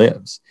 where he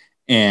lives.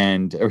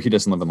 Or he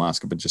doesn't live in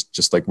Alaska, but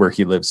just like where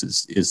he lives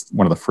is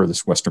one of the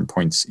furthest western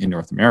points in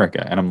North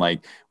America. And I'm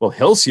like, well,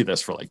 he'll see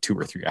this for like 2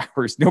 or 3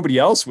 hours. Nobody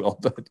else will,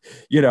 but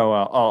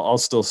I'll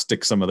still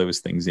stick some of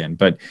those things in.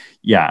 But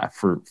yeah,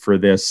 for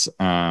this,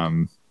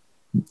 I'm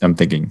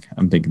thinking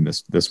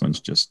this one's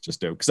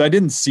just out because I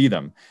didn't see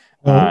them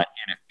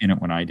in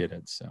it when I did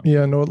it. So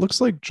yeah, no, it looks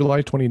like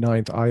July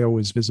 29th, Io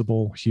is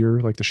visible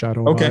here, like the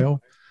shadow of Io.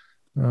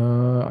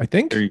 I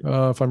think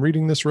if I'm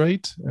reading this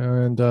right,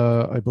 and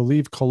I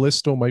believe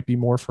Callisto might be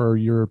more for our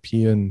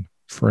European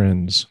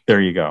friends. There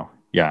you go.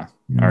 Yeah.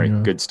 All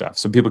right. Good stuff.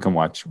 So people can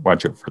watch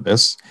it for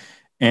this.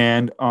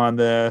 And on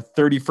the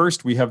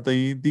 31st, we have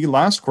the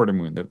last quarter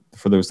moon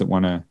for those that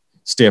want to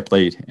stay up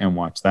late and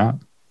watch that.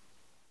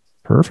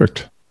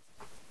 Perfect.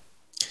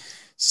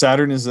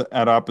 Saturn is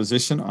at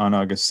opposition on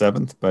August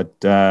 7th, but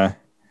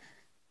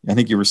I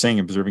think you were saying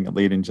observing it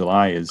late in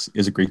July is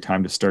a great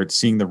time to start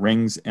seeing the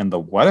rings and the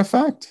what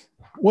effect?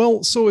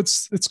 Well, so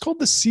it's called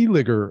the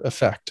Seeliger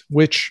effect,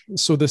 the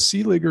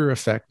Seeliger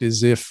effect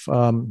is if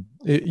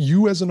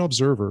you as an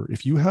observer,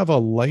 if you have a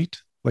light,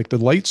 like the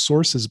light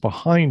source is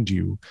behind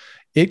you,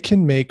 it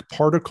can make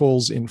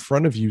particles in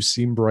front of you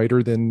seem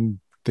brighter than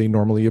they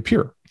normally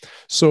appear.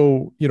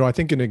 So, I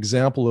think an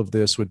example of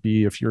this would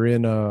be if you're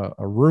in a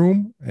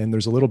room and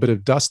there's a little bit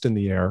of dust in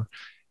the air,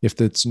 If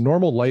it's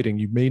normal lighting,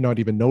 you may not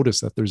even notice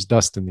that there's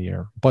dust in the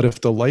air. But if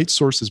the light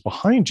source is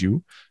behind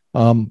you,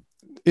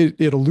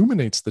 it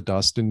illuminates the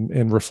dust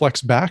and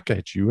reflects back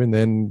at you, and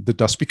then the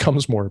dust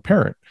becomes more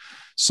apparent.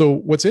 So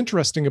what's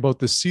interesting about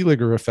the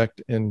Seeliger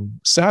effect in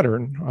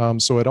Saturn,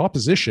 so at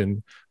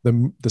opposition,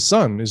 the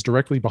sun is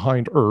directly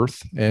behind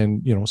Earth,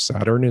 and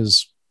Saturn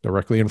is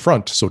directly in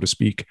front, so to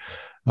speak.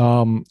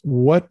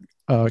 What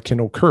can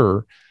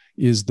occur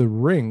is the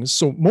rings.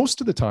 So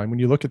most of the time when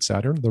you look at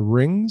Saturn, the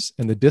rings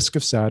and the disk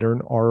of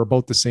Saturn are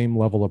about the same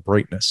level of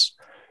brightness.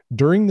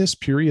 During this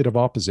period of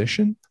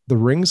opposition, the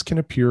rings can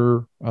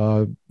appear,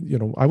 I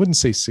wouldn't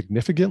say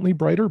significantly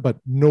brighter, but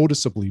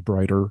noticeably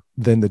brighter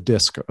than the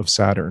disk of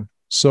Saturn.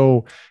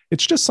 So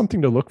it's just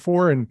something to look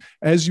for. And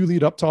as you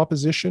lead up to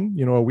opposition,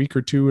 a week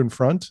or two in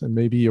front and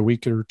maybe a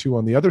week or two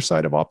on the other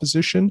side of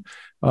opposition,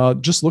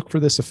 just look for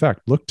this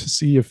effect. Look to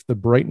see if the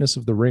brightness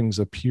of the rings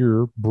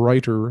appear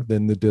brighter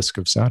than the disk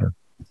of Saturn.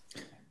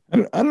 I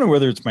don't know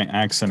whether it's my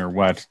accent or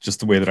what, just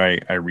the way that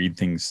I read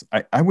things.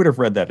 I would have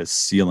read that as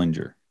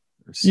Seelinger.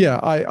 Yeah,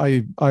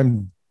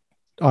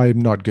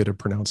 I'm not good at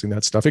pronouncing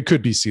that stuff. It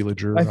could be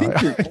Seeliger. I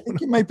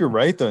think you might be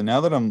right though.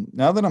 Now that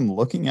I'm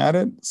looking at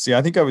it, see,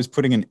 I think I was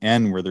putting an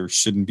N where there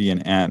shouldn't be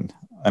an N,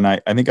 and I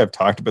think I've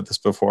talked about this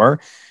before,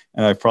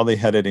 and I've probably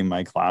had it in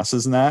my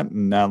classes and that.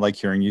 And now, like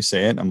hearing you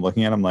say it, I'm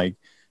looking at it, I'm like,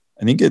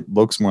 I think it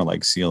looks more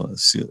like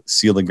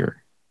Seeliger,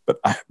 but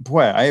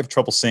I have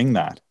trouble saying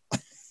that.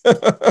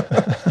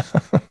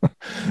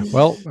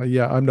 Well,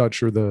 yeah, I'm not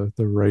sure the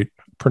right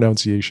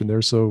pronunciation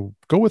there. So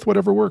go with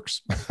whatever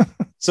works.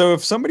 So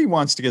if somebody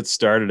wants to get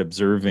started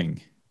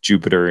observing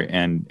Jupiter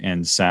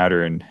and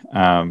Saturn,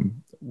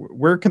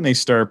 where can they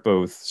start,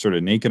 both sort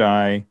of naked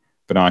eye,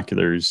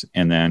 binoculars,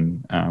 and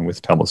then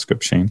with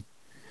telescope, Shane?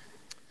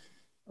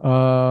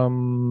 I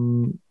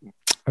don't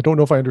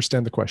know if I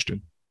understand the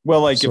question.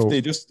 Well, like if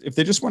they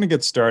just want to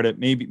get started,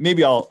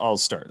 maybe I'll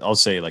start. I'll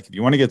say, like, if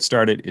you want to get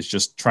started, it's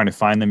just trying to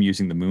find them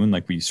using the moon.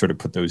 Like we sort of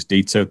put those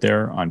dates out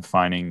there on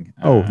finding.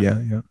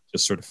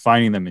 Just sort of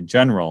finding them in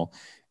general.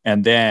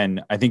 And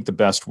then I think the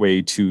best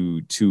way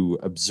to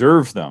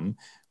observe them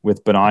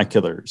with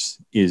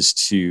binoculars is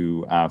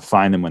to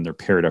find them when they're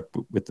paired up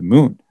with the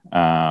moon,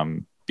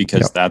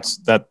 because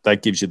that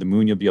gives you the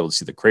moon. You'll be able to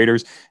see the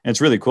craters, and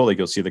it's really cool. Like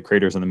you'll see the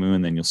craters on the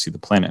moon, then you'll see the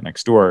planet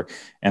next door.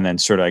 And then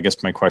sort of, I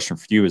guess my question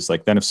for you is,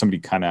 like, then if somebody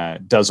kind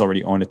of does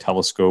already own a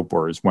telescope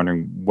or is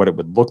wondering what it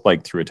would look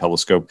like through a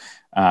telescope,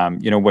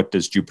 what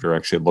does Jupiter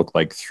actually look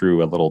like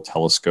through a little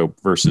telescope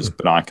versus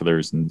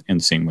binoculars,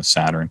 and same with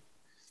Saturn?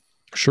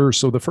 Sure.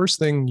 So the first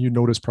thing you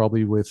notice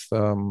probably with,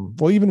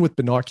 even with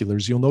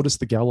binoculars, you'll notice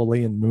the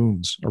Galilean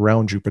moons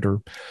around Jupiter.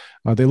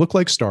 They look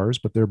like stars,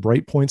 but they're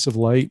bright points of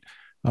light.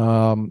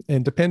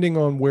 And depending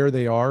on where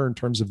they are in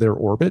terms of their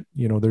orbit,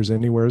 there's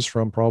anywhere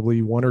from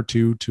probably 1 or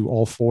 2 to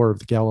all 4 of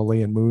the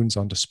Galilean moons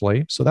on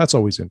display. So that's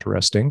always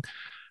interesting.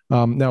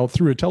 Now,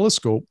 through a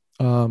telescope,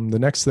 the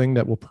next thing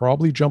that will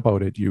probably jump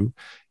out at you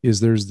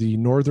is there's the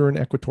northern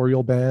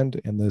equatorial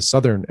band and the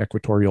southern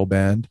equatorial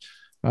band,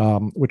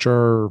 which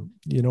are,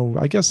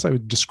 I guess I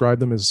would describe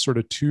them as sort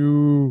of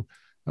 2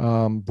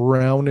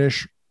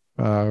 brownish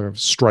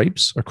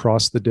stripes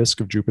across the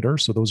disk of Jupiter.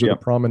 So those are the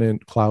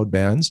prominent cloud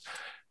bands.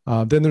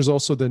 Then there's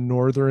also the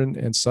northern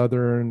and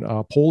southern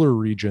polar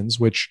regions,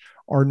 which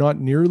are not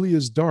nearly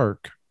as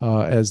dark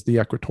as the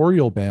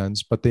equatorial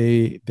bands, but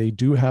they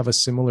do have a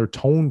similar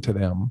tone to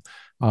them,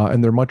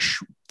 and they're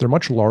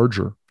much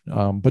larger.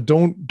 But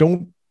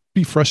don't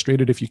be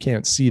frustrated if you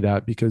can't see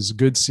that, because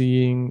good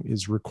seeing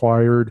is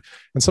required,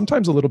 and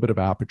sometimes a little bit of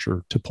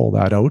aperture to pull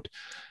that out.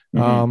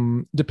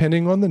 Mm-hmm.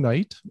 Depending on the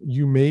night,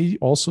 you may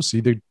also see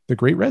the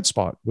Great Red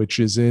Spot, which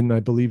is in, I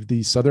believe,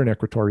 the southern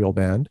equatorial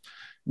band.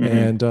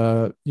 Mm-hmm.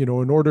 And,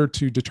 in order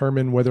to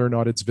determine whether or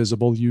not it's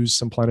visible, use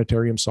some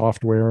planetarium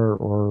software,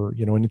 or,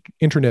 an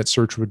internet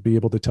search would be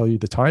able to tell you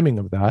the timing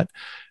of that.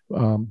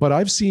 But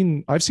I've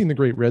seen the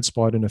Great Red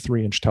Spot in a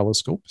 3-inch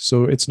telescope.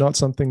 So it's not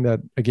something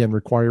that, again,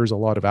 requires a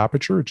lot of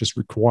aperture. It just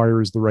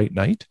requires the right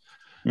night.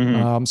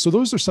 Mm-hmm. So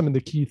those are some of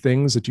the key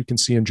things that you can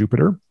see in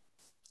Jupiter.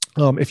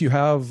 If you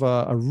have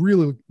a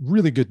really,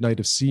 really good night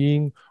of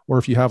seeing, or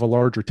if you have a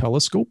larger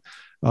telescope,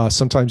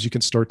 sometimes you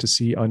can start to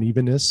see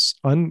unevenness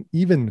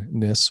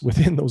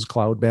within those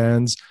cloud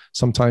bands,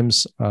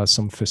 sometimes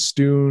some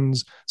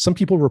festoons. Some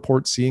people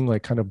report seeing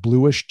like kind of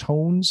bluish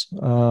tones,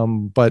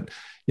 but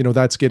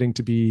that's getting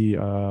to be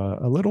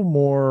a little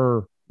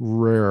more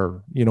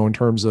rare, in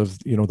terms of,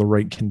 the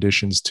right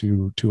conditions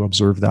to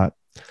observe that.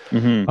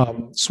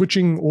 Mm-hmm.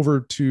 Switching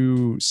over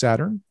to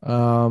Saturn,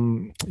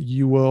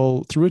 you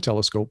will, through a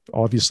telescope,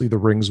 obviously the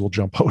rings will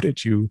jump out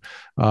at you.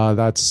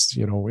 That's,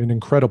 an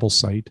incredible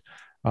sight.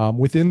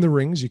 Within the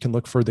rings, you can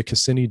look for the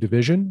Cassini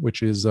division,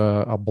 which is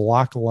a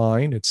black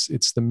line.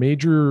 It's the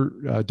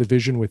major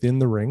division within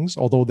the rings,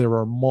 although there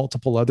are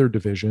multiple other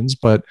divisions,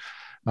 but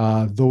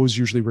those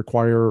usually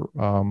require,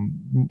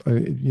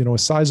 a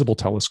sizable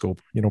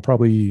telescope,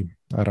 probably,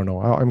 I don't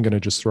know, I'm going to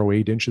just throw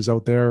 8 inches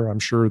out there. I'm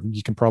sure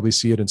you can probably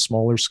see it in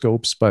smaller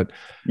scopes, but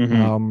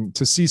mm-hmm.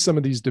 To see some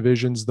of these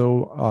divisions,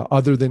 though,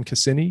 other than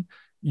Cassini,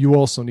 you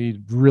also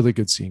need really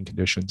good seeing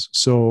conditions.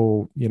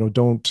 So,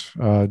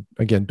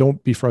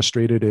 don't be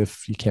frustrated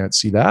if you can't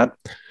see that.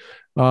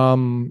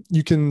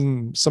 You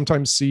can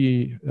sometimes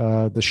see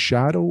the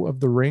shadow of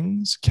the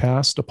rings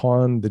cast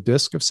upon the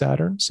disk of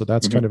Saturn. So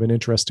that's kind of an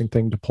interesting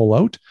thing to pull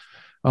out.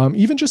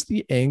 Even just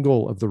the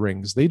angle of the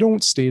rings, they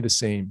don't stay the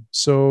same.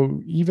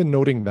 So even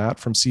noting that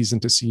from season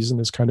to season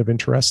is kind of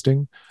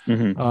interesting.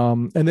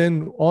 And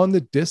then on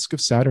the disk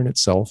of Saturn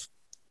itself,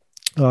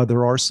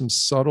 there are some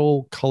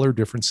subtle color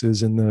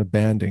differences in the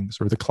bandings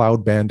or the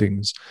cloud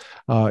bandings.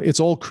 It's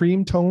all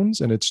cream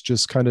tones, and it's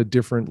just kind of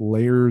different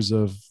layers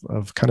of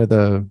kind of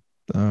the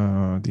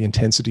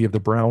intensity of the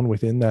brown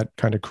within that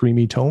kind of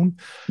creamy tone.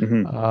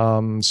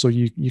 So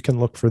you can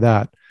look for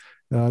that.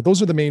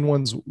 Those are the main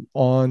ones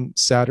on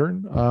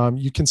Saturn.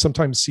 You can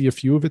sometimes see a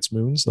few of its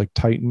moons like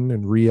Titan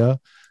and Rhea.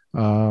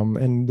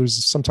 And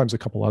there's sometimes a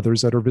couple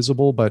others that are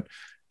visible, but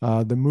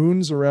the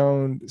moons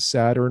around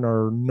Saturn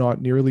are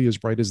not nearly as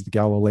bright as the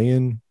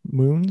Galilean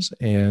moons,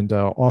 and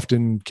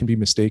often can be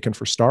mistaken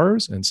for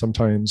stars. And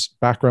sometimes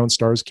background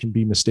stars can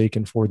be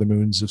mistaken for the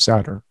moons of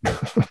Saturn.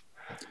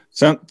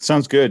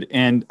 Sounds good.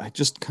 And I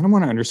just kind of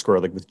want to underscore,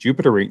 like with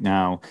Jupiter right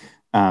now,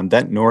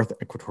 that north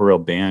equatorial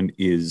band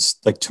is,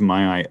 like, to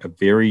my eye, a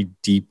very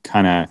deep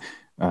kind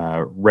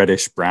of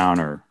reddish brown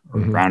or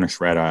brownish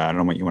red. I don't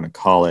know what you want to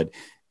call it.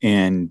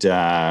 And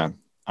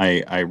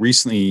I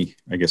recently,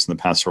 I guess in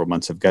the past several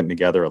months, have gotten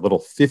together a little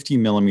 50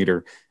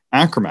 millimeter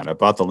achromat. I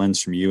bought the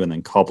lens from you and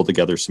then cobbled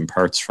together some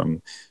parts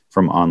from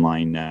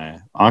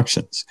online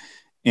auctions.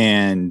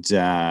 And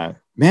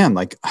man,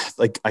 like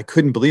I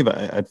couldn't believe it.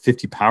 At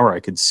 50 power, I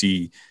could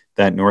see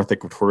that north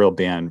equatorial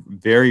band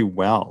very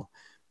well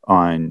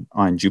on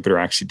Jupiter.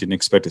 I actually didn't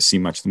expect to see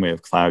much in the way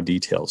of cloud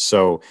details.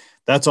 So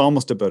that's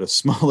almost about as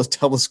small a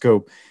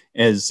telescope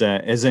as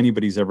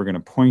anybody's ever going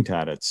to point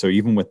at it. So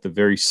even with the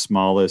very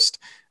smallest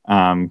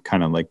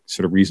kind of like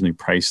sort of reasonably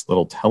priced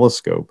little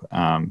telescope,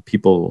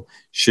 people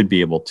should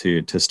be able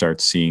to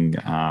start seeing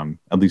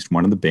at least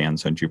one of the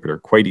bands on Jupiter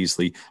quite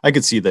easily. I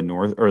could see the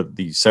north or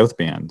the south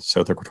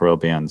equatorial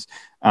bands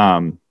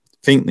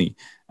faintly,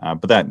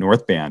 but that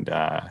north band,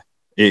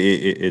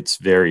 it's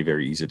very,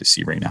 very easy to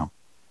see right now.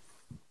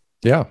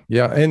 Yeah.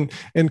 And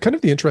kind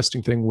of the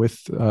interesting thing with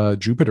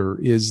Jupiter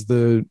is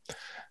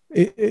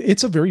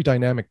it's a very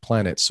dynamic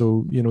planet.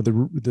 So,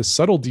 the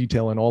subtle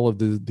detail in all of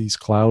these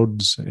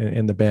clouds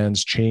and the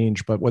bands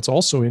change. But what's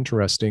also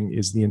interesting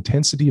is the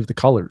intensity of the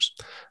colors.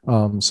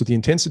 So the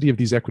intensity of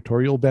these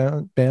equatorial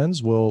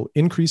bands will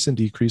increase and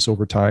decrease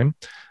over time.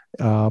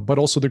 But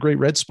also the great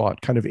red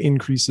spot kind of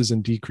increases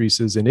and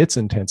decreases in its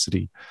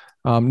intensity.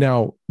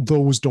 Now,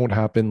 those don't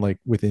happen like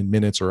within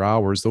minutes or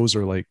hours. Those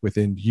are like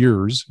within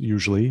years,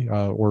 usually,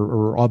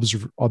 or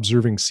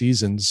observing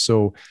seasons.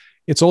 So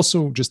it's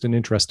also just an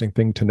interesting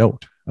thing to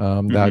note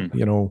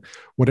that,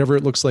 whatever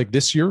it looks like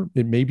this year,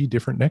 it may be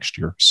different next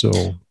year. So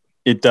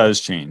it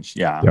does change.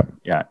 Yeah.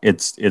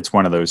 It's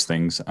one of those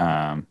things. It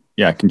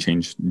can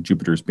change.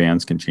 Jupiter's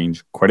bands can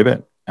change quite a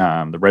bit.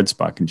 The red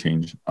spot can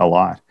change a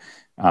lot.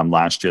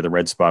 Last year, the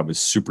red spot was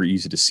super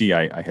easy to see.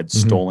 I had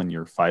stolen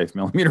your 5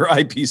 millimeter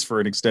eyepiece for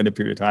an extended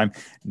period of time.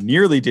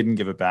 Nearly didn't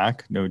give it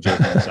back. No joke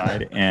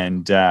inside.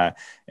 And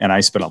I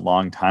spent a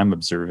long time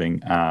observing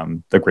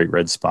the great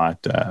red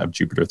spot of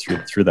Jupiter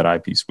through that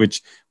eyepiece,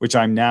 which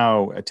I'm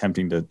now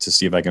attempting to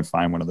see if I can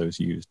find one of those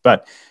used.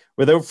 But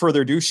without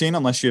further ado, Shane,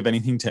 unless you have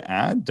anything to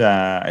add,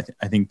 I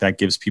think that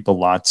gives people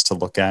lots to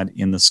look at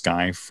in the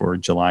sky for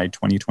July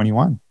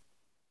 2021.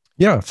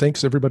 Yeah,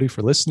 thanks everybody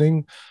for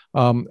listening.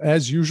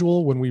 As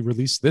usual, when we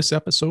release this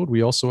episode,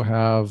 we also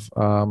have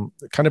kind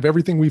of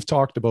everything we've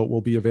talked about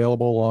will be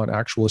available on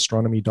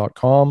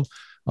actualastronomy.com.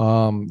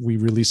 We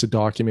release a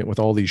document with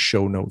all these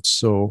show notes.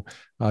 So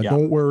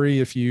don't worry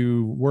if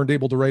you weren't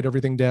able to write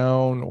everything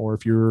down, or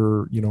if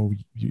you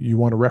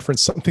want to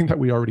reference something that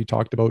we already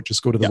talked about,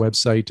 just go to the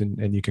website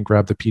and you can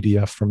grab the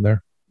PDF from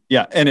there.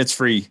 Yeah, and it's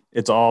free.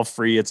 It's all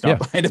free. It's not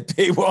behind a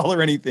paywall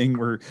or anything.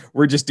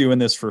 We're just doing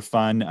this for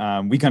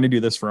fun. We kind of do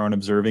this for our own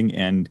observing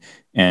and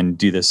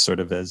do this sort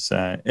of as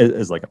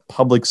like a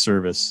public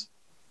service,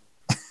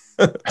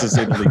 to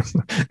say the least.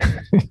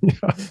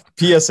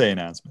 PSA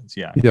announcements.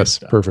 Yeah. Yes.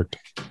 Perfect.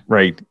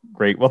 Right.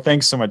 Great. Well,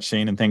 thanks so much,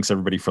 Shane, and thanks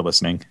everybody for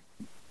listening.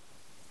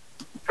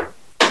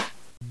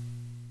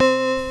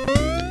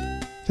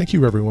 Thank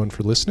you everyone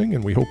for listening,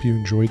 and we hope you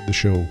enjoyed the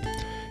show.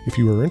 If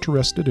you are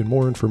interested in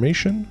more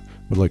information,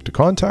 would like to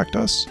contact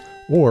us,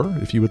 or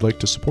if you would like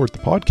to support the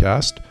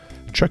podcast,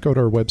 check out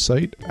our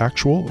website,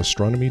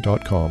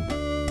 actualastronomy.com.